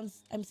it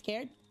sounds I'm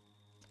scared.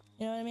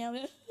 You know what I mean? I'm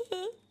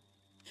gonna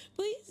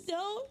please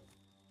don't.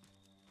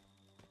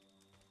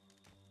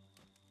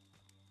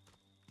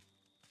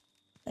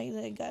 Like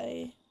that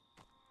guy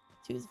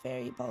to his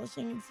fairy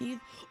polishing his teeth.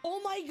 Oh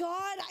my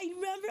god,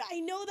 I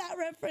know that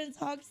reference,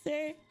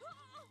 Hawkster.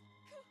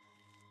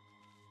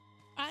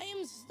 I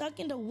am stuck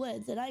in the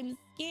woods and I'm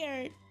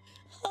scared.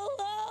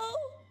 Hello?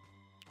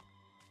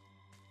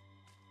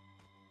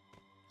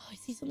 Oh, I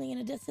see something in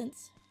the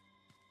distance.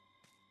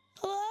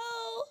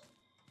 Hello?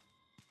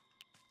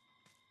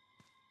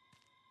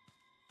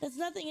 There's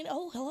nothing in.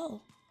 Oh,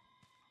 hello.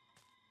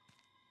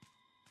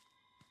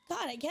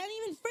 God, I can't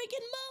even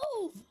freaking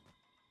move.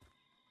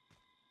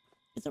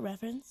 It's a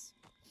reference.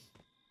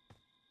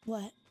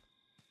 What?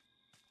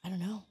 I don't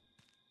know.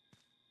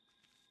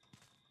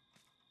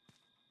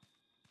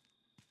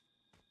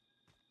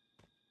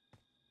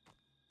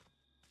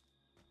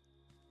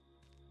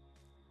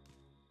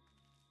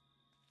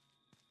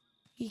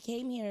 He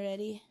came here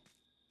already.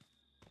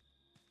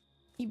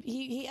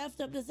 He effed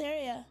up this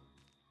area.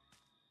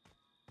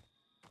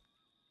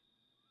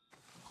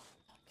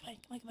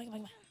 Come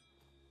on.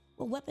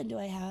 What weapon do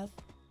I have?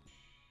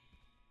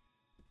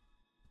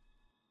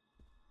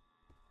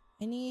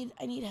 I need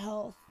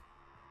health.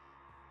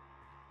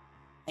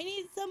 I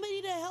need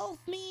somebody to help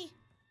me.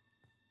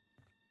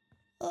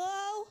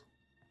 Hello?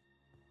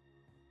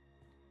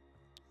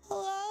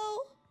 Hello?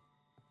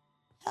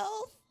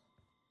 Health?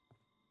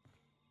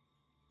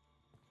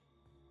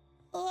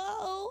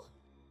 Hello?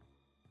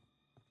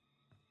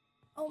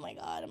 Oh my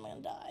god, I'm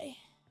gonna die.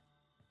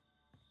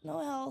 No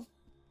health.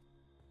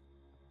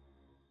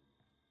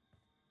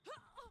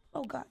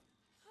 Oh god.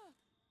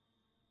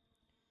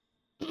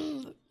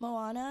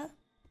 Moana.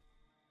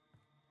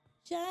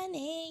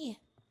 Johnny.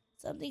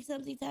 Something,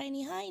 something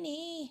tiny,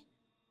 hiney.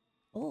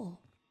 Oh.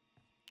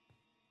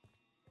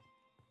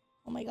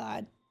 Oh my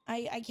god.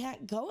 I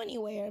can't go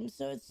anywhere. I'm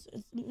so it's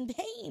in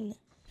pain.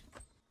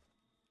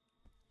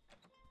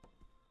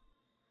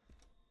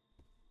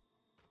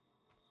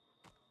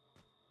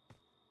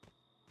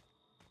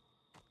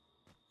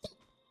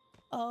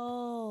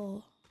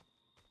 Oh.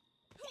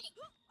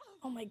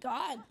 Oh my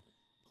god.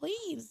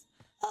 Please.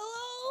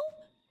 Hello?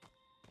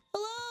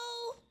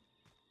 Hello?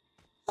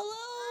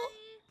 Hello?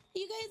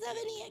 You guys have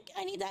any?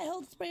 I need that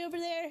health spray over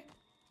there.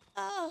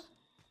 Oh.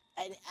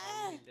 You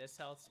need this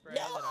health spray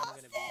no, that I'm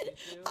gonna beat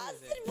you to?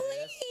 Austin,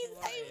 please.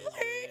 I'm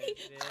hurting.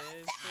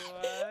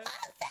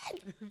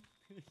 Austin.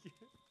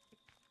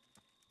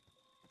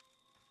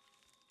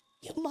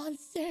 You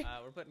monster.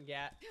 We're putting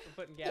gas. We're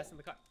putting gas in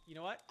the car. You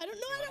know what? I don't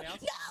know. You know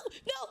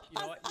No. You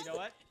know what? You know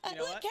what? You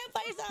know what?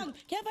 Campfire song.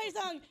 Campfire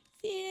song.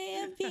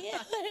 C-A-M-P.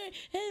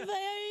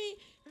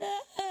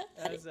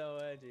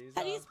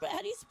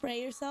 How do you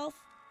spray yourself?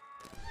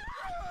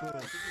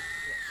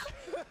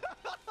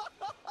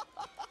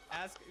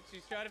 Ask.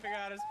 She's trying to figure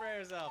out how to spray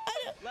herself.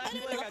 I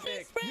don't know how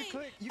to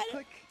spray.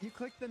 You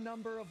click the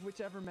number of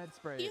whichever med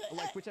spray,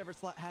 like whichever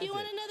slot has it. You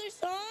want another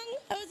song?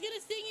 I was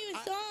gonna sing you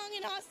a song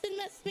and Austin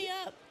messed me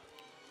up.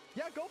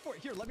 Yeah, go for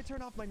it. Here, let me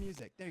turn off my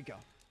music. There you go.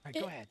 All right,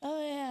 go ahead. Oh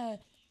yeah.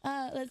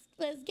 Let's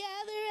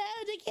gather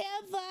around a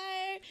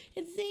campfire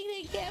and sing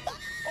the campfire.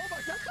 Oh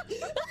my god! I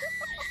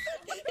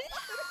didn't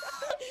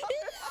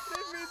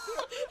mean to.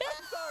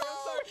 I'm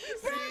sorry.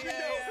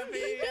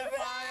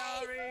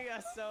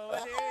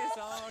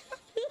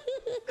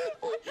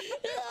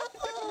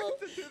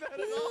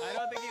 I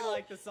don't think he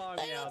liked the song.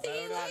 I don't think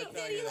he liked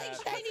it. He liked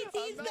Shiny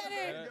Tees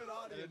better.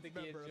 I don't think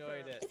he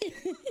enjoyed it.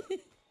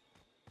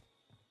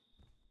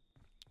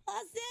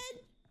 Austin?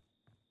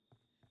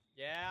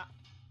 Yeah.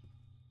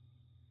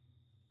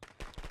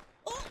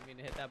 Oh. I didn't mean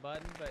to hit that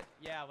button, but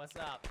yeah, what's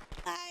up?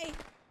 Hi.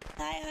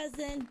 Hi,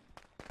 Austin.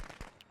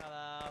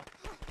 Hello.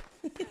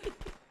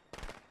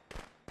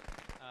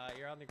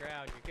 You're on the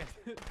ground. You're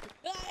good.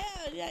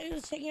 Yeah, I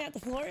was checking out the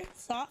floor.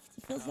 It's soft.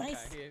 It feels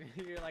nice.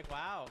 You're like,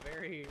 wow,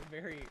 very,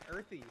 very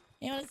earthy.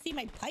 You want to see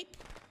my pipe?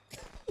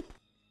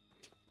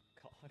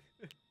 God.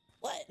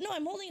 What? No,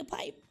 I'm holding a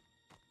pipe.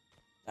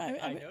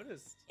 I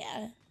noticed.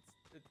 Yeah.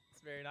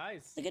 It's very nice.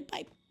 It's a good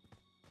pipe.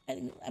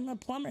 I'm a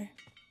plumber.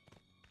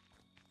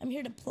 I'm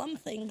here to plumb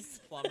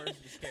things. Plumbers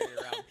just carry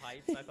around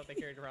pipes. I thought they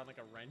carried around like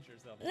a wrench or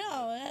something.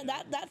 No,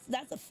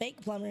 that's a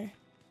fake plumber.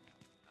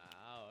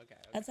 Oh, okay.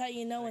 That's how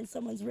you know when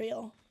someone's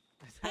real.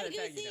 That's how you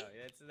know.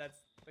 That's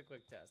the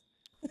quick test.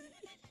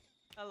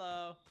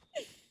 Hello.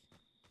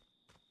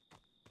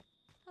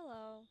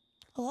 Hello.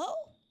 Hello?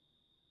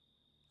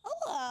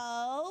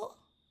 Hello?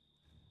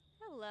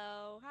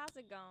 Hello. How's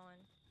it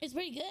going? It's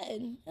pretty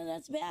good. And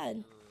that's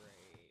bad. Great.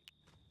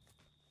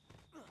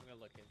 I'm gonna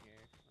look in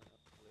here. I don't know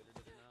if I looted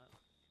it or not.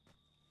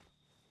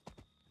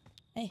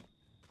 Hey.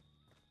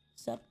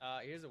 What's up?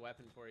 Here's a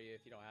weapon for you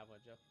if you don't have one,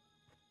 Joe.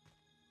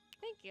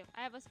 Thank you.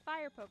 I have a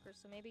fire poker,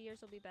 so maybe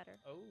yours will be better.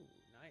 Oh,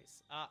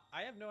 nice.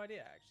 I have no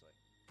idea actually.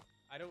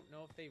 I don't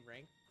know if they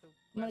rank the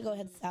I'm gonna go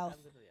head south. I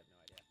literally have no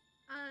idea.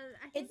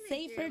 I think It's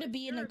safer to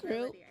be in a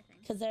group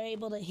because they're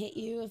able to hit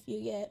you if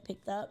you get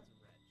picked up.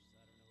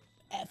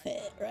 F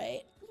it,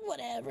 right?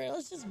 Whatever.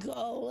 Let's just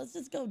go. Let's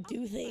just go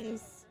do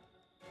things.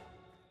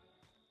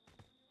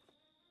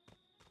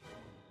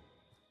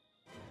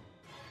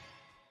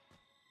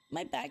 Am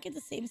I back at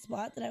the same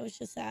spot that I was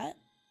just at?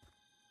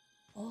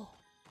 Oh.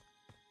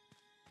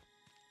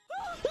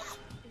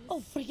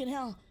 Oh, freaking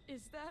hell.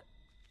 Is that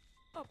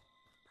a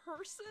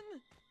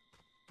person?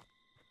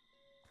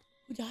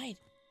 Who died?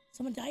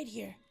 Someone died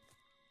here.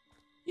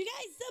 You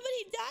guys,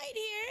 somebody died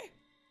here.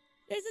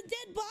 There's a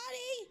dead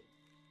body.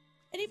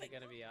 Is it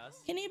gonna be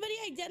us? Can anybody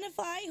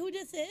identify who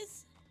this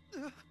is?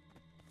 Oh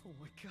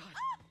my god.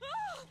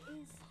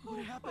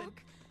 What happened?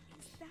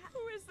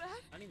 Who is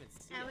that? I don't even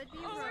see That it. would be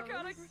Oh my Rose.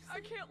 god, I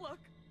can't look.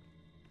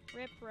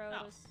 Rip Rose.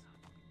 No.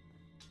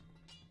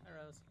 Hi,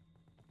 Rose.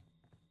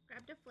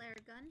 Grabbed a flare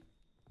gun.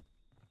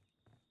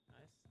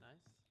 Nice,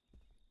 nice.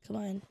 Come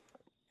on.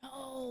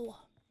 No.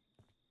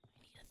 I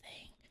need a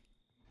thing.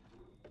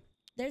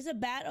 There's a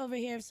bat over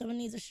here if someone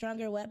needs a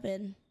stronger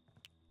weapon.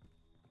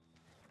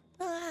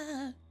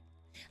 Ah.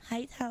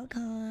 Hi,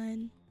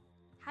 Talcon.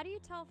 How do you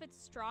tell if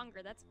it's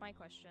stronger? That's my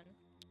question.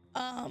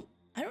 I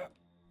don't...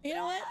 You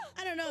know what?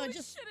 I don't know. Holy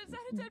Just... shit, is that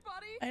a dead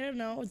body? I don't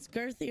know. It's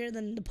girthier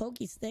than the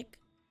pokey stick.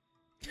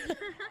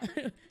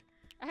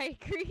 I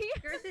agree.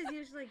 Girth is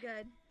usually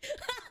good.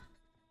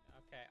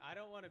 Okay, I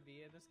don't want to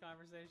be in this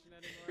conversation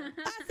anymore.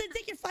 Austin,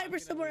 take your fiber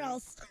somewhere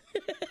else.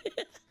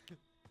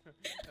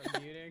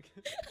 I'm muting.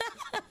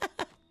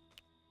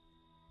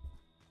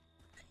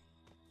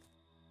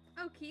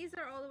 Oh, keys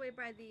are all the way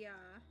by the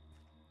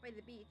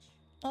beach.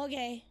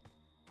 Okay.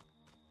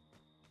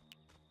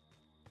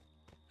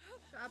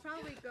 So I'll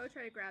probably go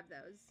try to grab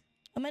those.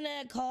 I'm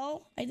gonna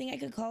call. I think I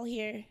could call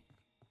here.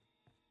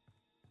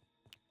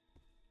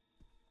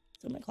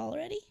 Someone call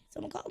already?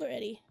 Someone called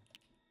already.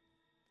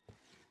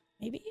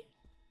 Maybe?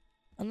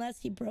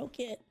 Unless he broke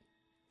it. I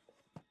think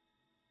he might have broke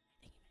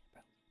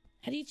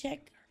it. How do you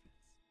check?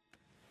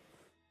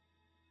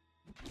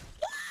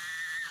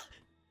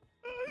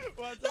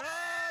 What's wrong,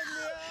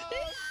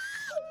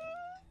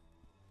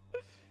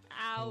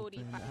 Outie.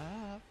 Open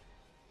up.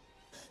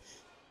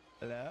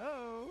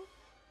 Hello?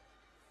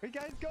 Where you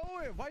guys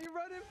going? Why are you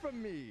running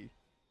from me?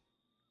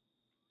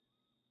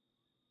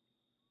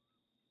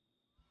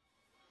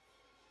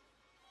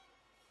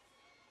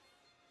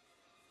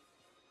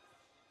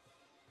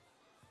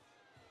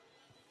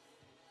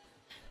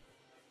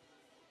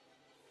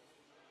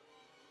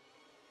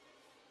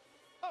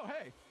 Oh,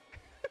 hey.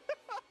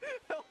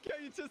 Okay,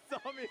 you just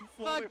saw me and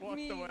slowly Fuck walked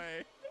me.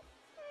 away.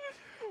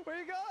 Where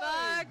you going?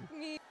 Fuck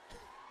me.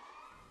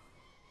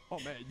 Oh,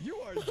 man, you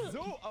are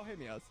so... Oh, hey,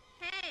 Meeeows.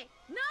 Hey!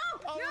 No!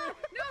 Oh,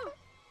 No!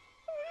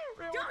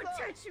 Ria, Don't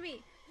what's up? touch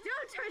me!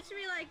 Don't touch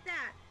me like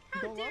that!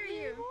 How don't love dare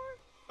me you? anymore?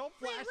 Don't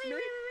flash wait, me.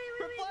 wait,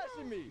 Quit wait,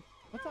 flashing me.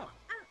 What's No, up?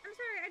 I'm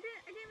sorry. I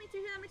didn't mean to.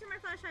 Let me turn my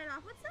flashlight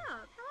off. What's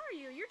up? How are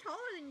you? You're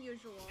taller than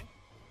usual.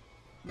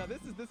 Now,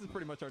 this is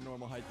pretty much our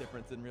normal height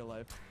difference in real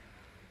life.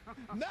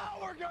 Now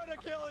we're gonna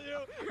kill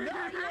you!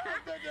 Now you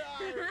have to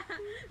die!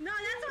 No,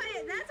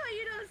 that's why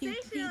you don't say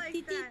shit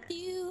like that.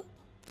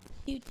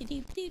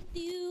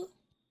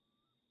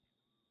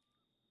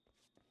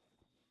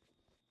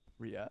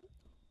 Ria?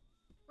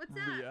 What's up?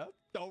 Ria?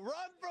 Don't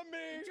run from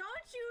me!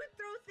 Don't you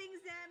throw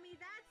things at me.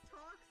 That's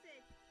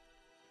toxic.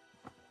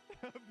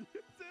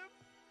 Abusive?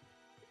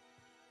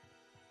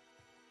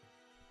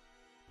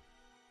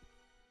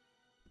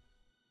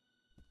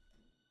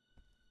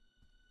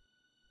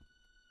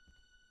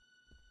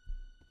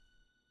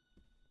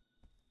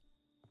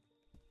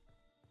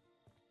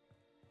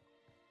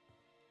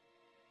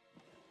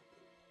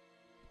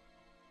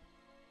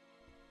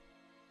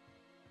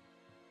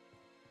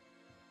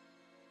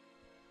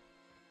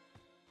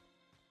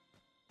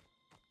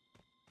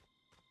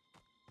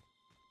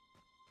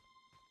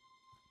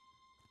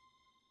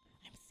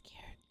 I'm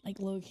scared. Like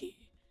Loki.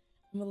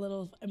 I'm a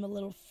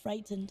little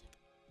frightened.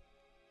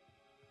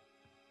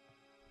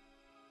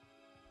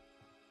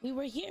 We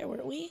were here,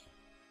 weren't we?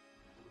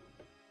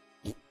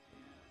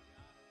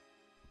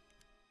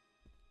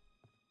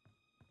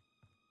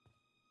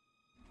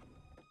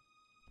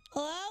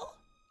 Hello?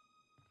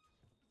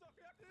 Sorry,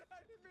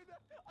 I didn't mean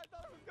that. I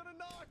thought I was gonna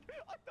knock.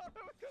 I thought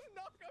I was gonna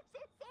knock. I'm so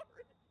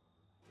sorry.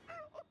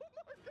 Oh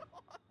my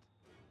god.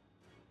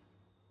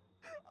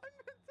 I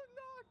meant to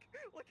knock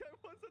like I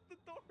was at the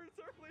doors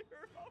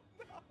earlier. Oh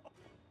no.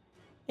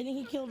 I think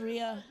he killed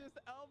Ria. I just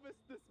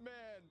Elvis this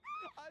man.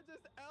 I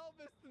just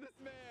Elvis this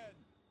man.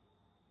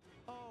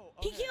 Oh,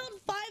 He okay. killed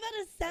 5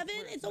 out of 7.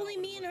 It's only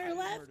me and her I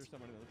left. murdered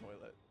someone in the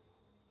toilet.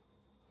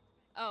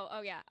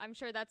 Oh yeah. I'm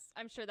sure that's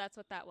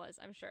what that was.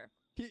 I'm sure.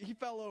 He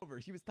fell over.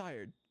 He was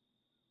tired.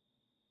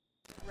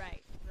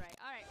 Right. All right.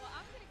 Well,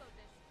 I'm gonna go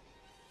this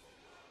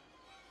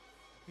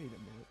way. Wait a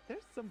minute.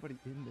 There's somebody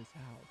in this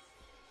house.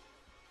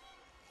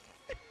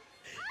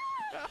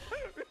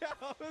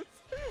 Meeeows,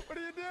 what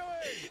are you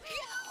doing?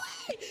 Get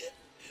away!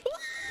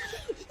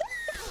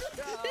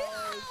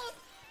 Meeeows.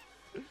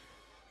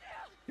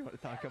 You want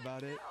to talk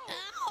about it?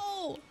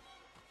 Ow!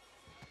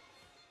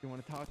 You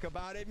want to talk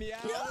about it,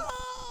 Meeeows?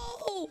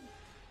 No!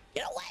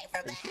 Get away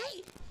from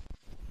me!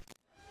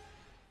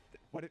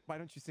 Why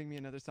don't you sing me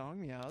another song,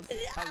 Meeeows? No!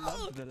 I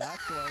loved the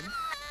last one.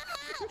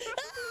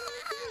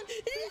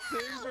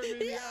 Sing for me,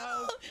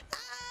 Meeeows.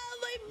 Oh,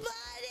 my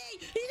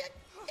body!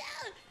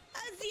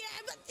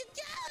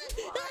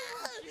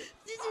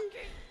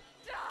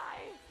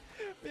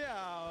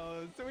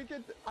 Meeeows, so we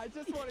could. I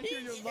just want to hear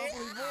your lovely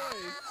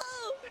voice.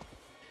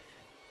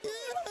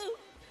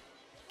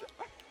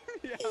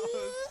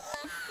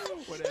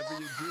 Meeeows, whatever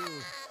you do.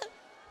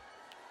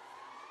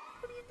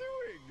 What are you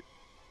doing?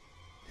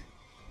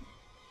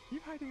 You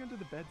hiding under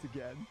the beds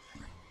again?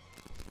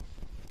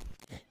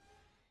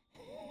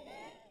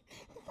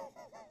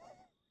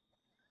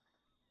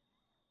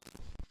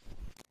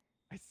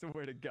 I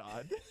swear to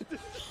God. Did you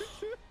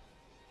see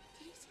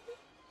me?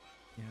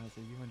 Meeeows,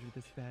 are you under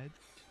this bed?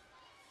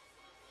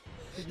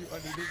 Are you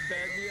under this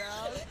bed,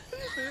 Meeeows?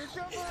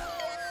 Come on!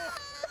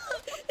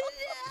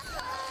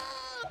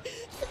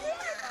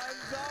 I'm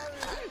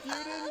sorry. You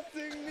didn't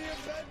sing me a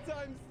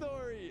bedtime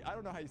story. I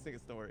don't know how you sing a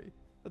story.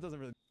 That doesn't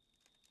really.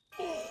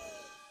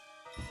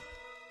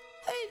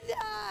 I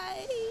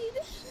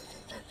died.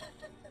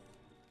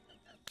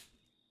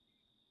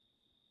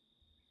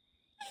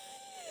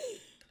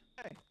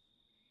 Hey.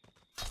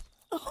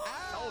 Oh,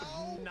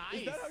 Ow! Nice.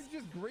 Is that how you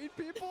just greet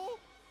people?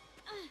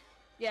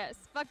 Yes.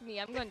 Fuck me.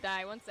 I'm gonna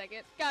die. 1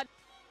 second. God.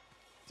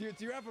 Do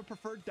you have a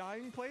preferred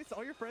dying place?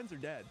 All your friends are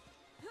dead.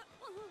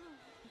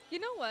 You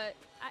know what?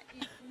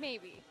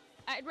 Maybe.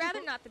 I'd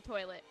rather not the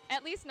toilet.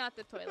 At least not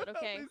the toilet.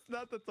 Okay. At least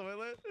not the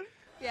toilet.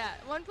 Yeah.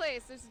 One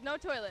place. There's no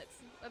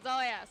toilets. That's all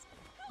I ask.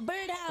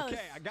 Birdhouse.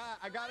 Okay, I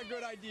got a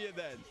good idea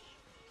then.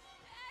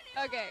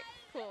 Okay.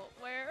 Cool.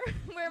 Where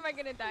am I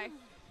gonna die?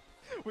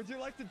 Would you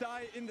like to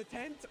die in the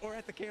tent or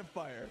at the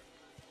campfire?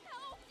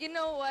 You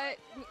know what?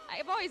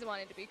 I've always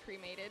wanted to be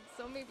cremated,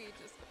 so maybe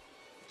just.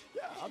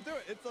 Yeah, I'll do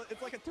it.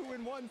 It's like a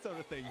 2-in-1 sort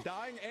of thing.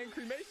 Dying and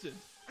cremation.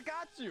 I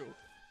got you.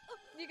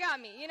 You got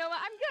me. You know what?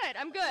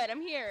 I'm good.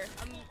 I'm here.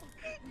 I'm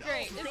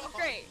great. This is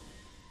great.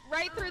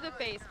 Right through the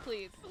face,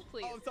 please.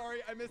 Please. Oh,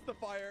 sorry. I missed the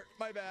fire.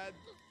 My bad.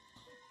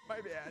 My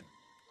bad.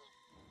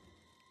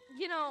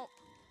 You know,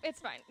 it's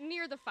fine.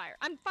 Near the fire.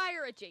 I'm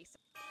fire adjacent.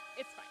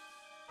 It's fine.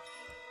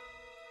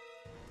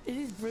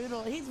 He's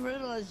brutal. He's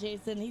brutal as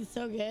Jason. He's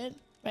so good.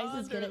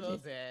 Bryce is good at Jason.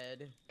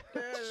 bed.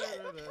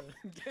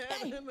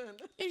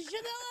 You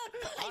should have.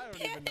 I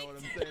don't even know what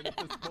I'm saying at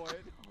this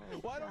point.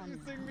 Why don't you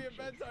sing me a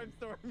bedtime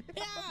story?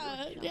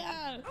 Yeah,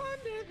 yeah.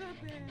 Under the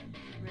bed.